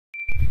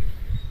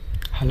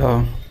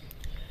Hello.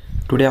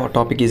 Today our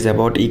topic is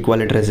about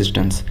equivalent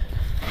resistance.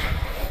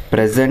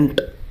 Present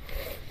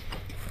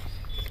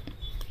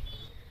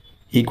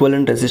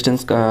equivalent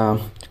resistance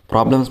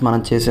problems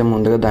మనం చేసే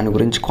ముందుగా దాని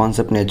గురించి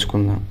కాన్సెప్ట్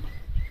నేర్చుకుందాం.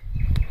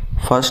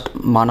 ఫస్ట్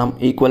మనం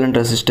ఈక్వలెంట్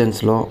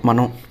రెసిస్టెన్స్లో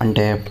మనం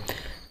అంటే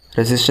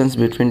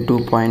రెసిస్టెన్స్ బిట్వీన్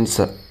 2 పాయింట్స్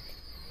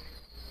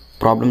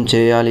ప్రాబ్లం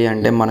చేయాలి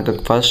అంటే మనకు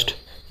ఫస్ట్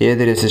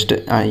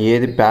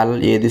ఏది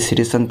ప్యారలల్ ఏది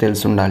సిరీస్ అని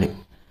తెలిసి ఉండాలి.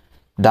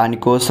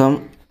 దానికోసం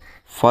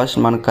ఫస్ట్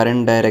మన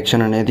కరెంట్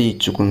డైరెక్షన్ అనేది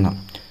ఇచ్చుకుందాం.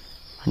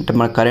 అంటే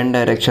మన కరెంట్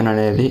డైరెక్షన్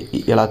అనేది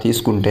ఇలా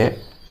తీసుకుంటే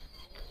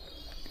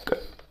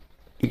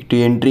ఇటు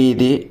ఎంట్రీ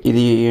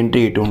ఇది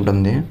ఎంట్రీ ఇటు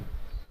ఉంటుంది.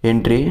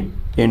 ఎంట్రీ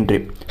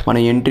మన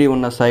ఎంట్రీ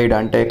ఉన్న సైడ్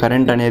అంటే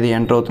కరెంట్ అనేది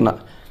ఎంటర్ అవుతున్న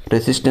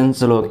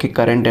రెసిస్టెన్స్లోకి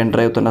కరెంట్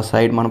ఎంటర్ అవుతున్న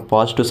సైడ్ మనం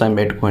పాజిటివ్ సైన్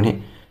పెట్టుకొని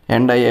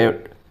ఎండ్ అయ్యే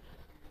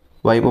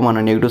వైపు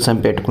మనం నెగిటివ్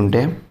సైన్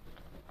పెట్టుకుంటే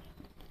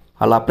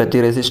అలా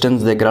ప్రతి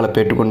రెసిస్టెన్స్ దగ్గర అలా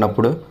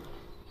పెట్టుకున్నప్పుడు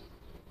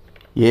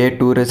ఏ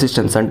టూ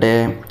రెసిస్టెన్స్ అంటే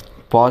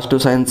పాజిటివ్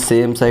సైన్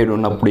సేమ్ సైడ్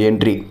ఉన్నప్పుడు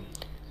ఎంట్రీ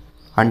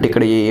అంటే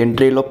ఇక్కడ ఈ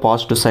ఎంట్రీలో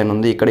పాజిటివ్ సైన్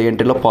ఉంది, ఇక్కడ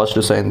ఎంట్రీలో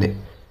పాజిటివ్ సైన్ ఉంది.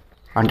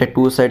 అంటే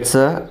టూ సైడ్స్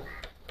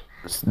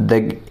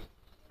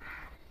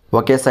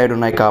ఒకే సైడ్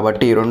ఉన్నాయి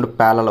కాబట్టి ఈ రెండు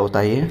ప్యారలల్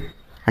అవుతాయి.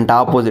 అంటే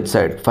ఆపోజిట్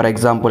సైడ్. ఫర్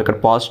ఎగ్జాంపుల్ ఇక్కడ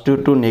పాజిటివ్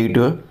టు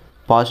నెగిటివ్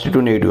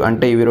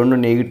అంటే ఇవి రెండు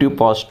నెగిటివ్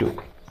పాజిటివ్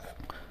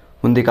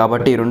ఉంది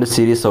కాబట్టి ఈ రెండు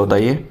సిరీస్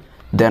అవుతాయి.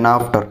 దెన్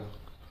ఆఫ్టర్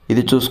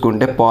ఇది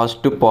చూసుకుంటే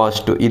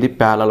పాజిటివ్ ఇది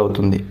ప్యారలల్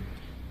అవుతుంది.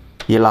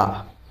 ఇలా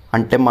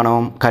అంటే మనం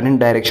కరెంట్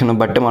డైరెక్షన్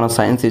బట్టి మనం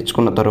సైన్స్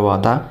ఇచ్చుకున్న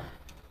తర్వాత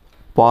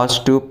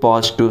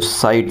పాజిటివ్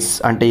సైడ్స్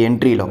అంటే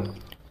ఎంట్రీలో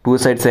టూ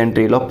సైడ్స్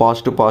ఎంట్రీలో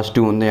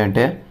పాజిటివ్ ఉంది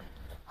అంటే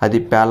అది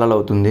ప్యారలల్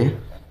అవుతుంది.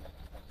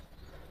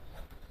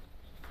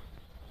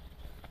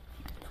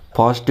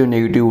 పాజిటివ్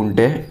నెగిటివ్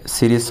ఉంటే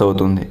సిరీస్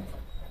అవుతుంది.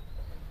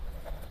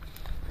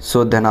 సో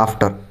దెన్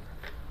ఆఫ్టర్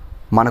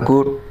మనకు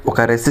ఒక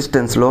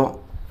రెసిస్టెన్స్లో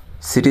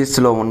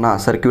సిరీస్లో ఉన్న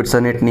సర్క్యూట్స్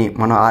అన్నిటినీ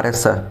మనం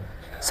ఆర్ఎస్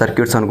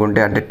సర్క్యూట్స్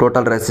అనుకుంటే అంటే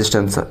total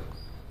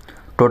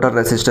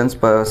resistance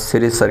per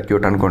series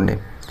circuit అనుకోండి.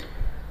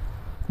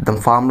 The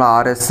formula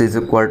RS is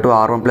equal to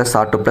R1 +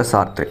 R2 +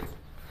 R3.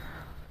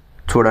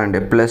 చూడండి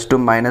 +2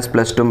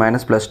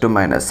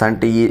 +2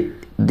 అంటే ఈ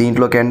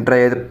దీంట్లోకి ఎంటర్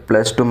అయ్యేది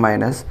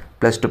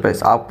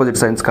 +2 ఆపోజిట్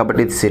సైన్స్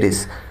కాబట్టి ఇది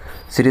సిరీస్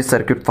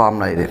సర్క్యూట్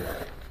ఫార్ములా ఇది.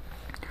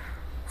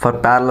 For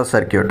parallel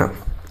circuit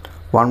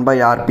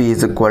 1/Rp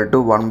is equal to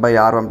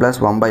 1/R1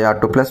 +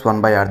 1/R2 +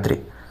 1/R3.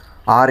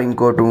 R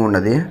ఇంకోటి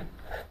ఉన్నది,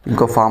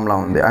 ఇంకో ఫార్ములా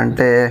ఉంది.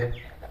 అంటే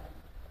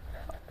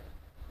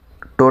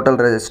టోటల్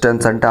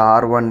రెసిస్టెన్స్ అంటే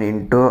R1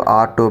 ×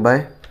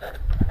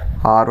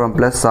 R2/R1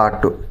 +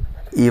 R2.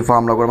 ఈ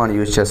ఫార్ములా కూడా మనం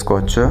యూజ్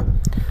చేసుకోవచ్చు.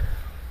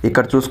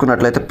 ఇక్కడ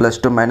చూసుకున్నట్లయితే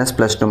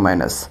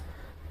 +2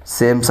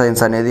 సేమ్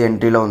సైన్స్ అనేది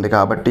ఎంట్రీలో ఉంది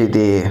కాబట్టి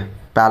ఇది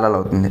ప్యారలల్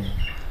అవుతుంది.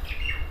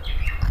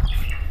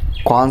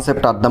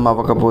 కాన్సెప్ట్ అర్థం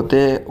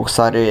అవ్వకపోతే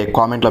ఒకసారి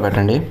కామెంట్లో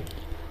పెట్టండి.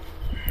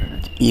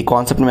 ఈ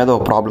కాన్సెప్ట్ మీద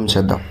ఒక ప్రాబ్లం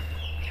చేద్దాం.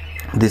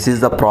 This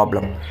is the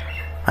problem.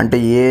 అంటే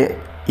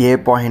ఏ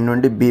పాయింట్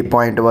నుండి బి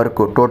పాయింట్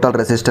వరకు టోటల్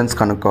రెసిస్టెన్స్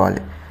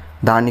కనుక్కోవాలి.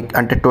 దానికి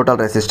అంటే total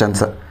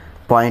resistance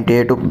point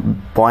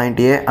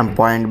A and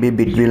point B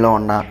బిట్వీన్లో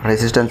ఉన్న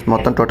రెసిస్టెన్స్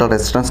మొత్తం టోటల్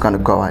రెసిస్టెన్స్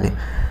కనుక్కోవాలి.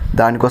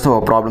 దానికోసం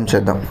ఒక ప్రాబ్లం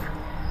చేద్దాం.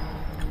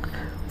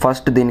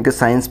 ఫస్ట్ దీనికి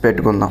సైన్స్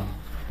పెట్టుకుందాం.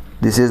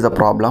 This is the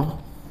problem.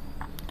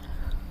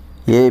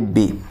 AB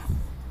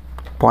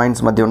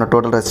points మధ్య ఉన్న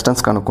టోటల్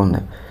రెసిస్టెన్స్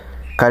కనుక్కుంది.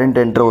 కరెంట్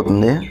ఎంటర్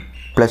అవుతుంది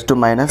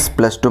 +2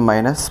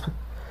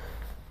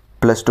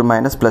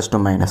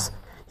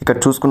 ఇక్కడ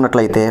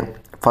చూసుకున్నట్లయితే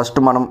ఫస్ట్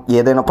మనం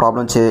ఏదైనా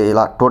ప్రాబ్లం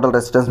ఇలా total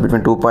resistance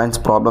between 2 points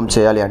problem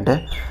చేయాలి అంటే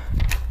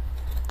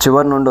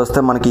చివరి నుండి వస్తే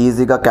మనకి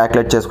ఈజీగా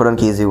క్యాలిక్యులేట్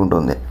చేసుకోవడానికి ఈజీగా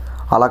ఉంటుంది.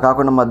 అలా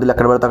కాకుండా మధ్యలో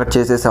ఎక్కడ పడితే అక్కడ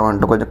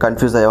చేసేసామంటే కొంచెం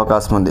కన్ఫ్యూజ్ అయ్యే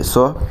అవకాశం ఉంది.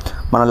 సో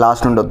మనం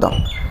లాస్ట్ నుండి వద్దాం.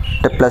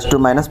 అంటే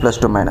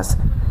 +2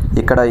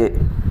 ఇక్కడ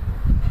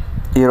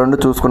ఈ రెండు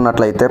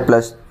చూసుకున్నట్లయితే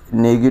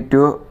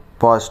నెగిటివ్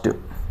పాజిటివ్.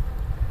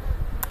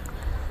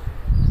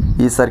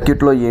 ఈ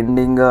సర్క్యూట్లో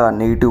ఎండింగ్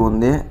నెగిటివ్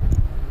ఉంది,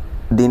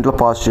 దీంట్లో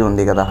పాజిటివ్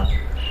ఉంది కదా.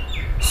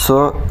 So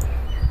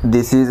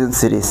this is in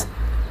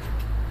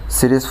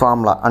series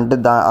formula. అంటే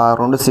ఆ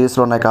రెండు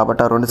సిరీస్లో ఉన్నాయి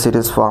కాబట్టి ఆ రెండు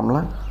సిరీస్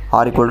ఫార్ములా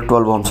R =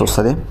 12 Ohms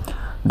వస్తుంది.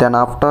 దెన్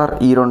ఆఫ్టర్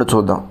ఈ రెండు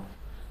చూద్దాం.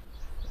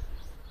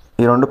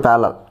 ఈ రెండు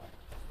ప్యారలల్.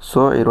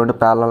 సో ఈ రెండు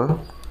ప్యారలల్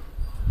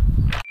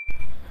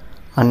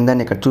అండ్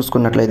దెన్ ఇక్కడ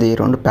చూసుకున్నట్లయితే ఈ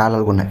రెండు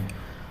ప్యారలల్గా ఉన్నాయి.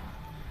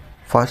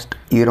 ఫస్ట్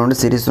ఈ రెండు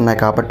సిరీస్ ఉన్నాయి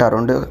కాబట్టి ఆ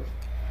రెండు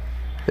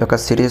యొక్క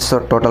సిరీస్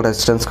టోటల్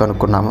రెసిస్టెన్స్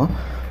కనుక్కున్నాము.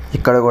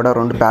 ఇక్కడ కూడా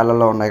రెండు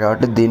ప్యారలల్లో ఉన్నాయి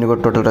కాబట్టి దీన్ని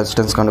కూడా టోటల్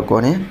రెసిస్టెన్స్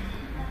కనుక్కొని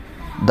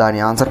దాని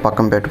ఆన్సర్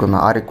పక్కన పెట్టుకుందాం.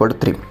 R =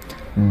 3.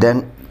 దెన్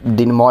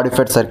దీని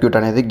మోడిఫైడ్ సర్క్యూట్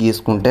అనేది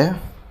గీసుకుంటే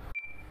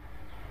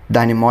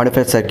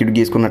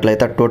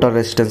గీసుకున్నట్లయితే టోటల్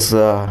రెసిస్టెన్స్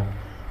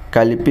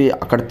కలిపి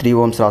అక్కడ 3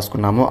 Ohms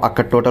రాసుకున్నాము,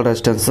 అక్కడ టోటల్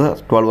రెసిస్టెన్స్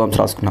 12 Ohms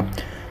రాసుకున్నాం.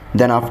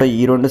 దెన్ ఆఫ్టర్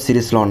ఈ రెండు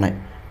సిరీస్లో ఉన్నాయి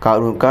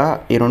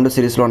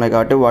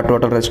కాబట్టి వాటి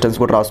టోటల్ రెసిస్టెన్స్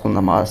కూడా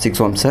రాసుకుందాం 6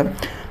 Ohms.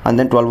 అండ్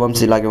దెన్ 12 Ohms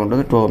ఇలాగే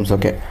ఉంటుంది, 2 Ohms.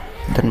 Okay.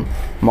 Then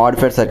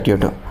modified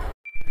circuit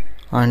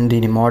and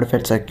దీని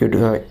మోడిఫైడ్ సర్క్యూట్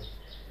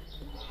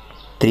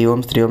 3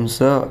 Ohms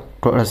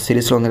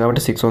సిరీస్లో ఉంది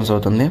కాబట్టి 6 Ohms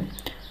అవుతుంది.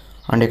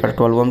 అండ్ ఇక్కడ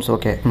 12 ohms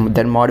okay.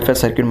 Then modify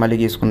circuit మళ్ళీ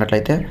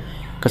తీసుకున్నట్లయితే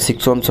ఇక్కడ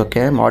 6 ohms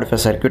okay. Modify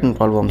circuit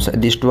 12 ohms.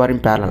 This two are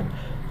in parallel.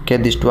 Okay,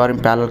 this two are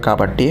in parallel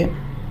కాబట్టి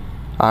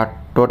ఆ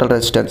టోటల్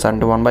రెసిస్టెన్స్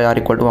అంటే 1/R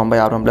 =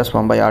 1/R1 +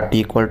 1/RT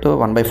 =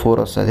 1/4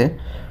 వస్తుంది.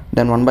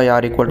 దెన్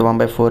 1/R =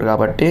 1/4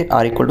 కాబట్టి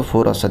R =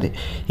 4 వస్తుంది.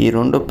 ఈ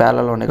రెండు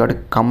ప్యారల్లో ఉన్నాయి కాబట్టి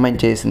కంబైన్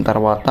చేసిన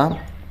తర్వాత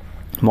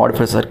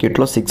మాడిఫై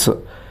సర్క్యూట్లో 6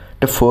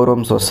 అంటే 4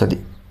 ohms వస్తుంది.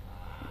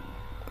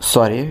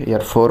 Sorry,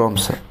 4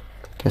 ohms.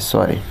 ఓకే,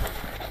 సారీ,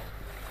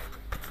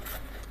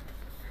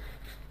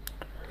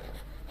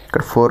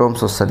 ఇక్కడ 4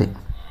 ohms వస్తుంది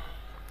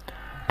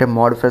అంటే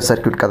మాడిఫై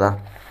సర్క్యూట్ కదా.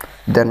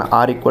 దెన్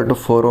R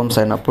 = 4 ohms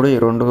అయినప్పుడు ఈ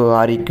రెండు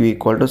Req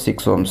 =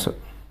 6 ohms.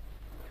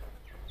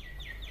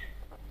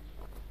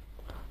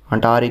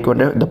 అంటే R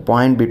 = ద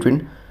పాయింట్ బిట్వీన్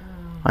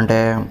అంటే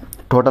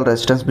total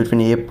resistance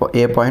between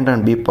A point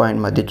and B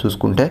point మధ్య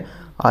చూసుకుంటే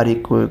R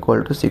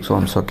 = 6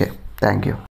 ohms. Okay, thank you.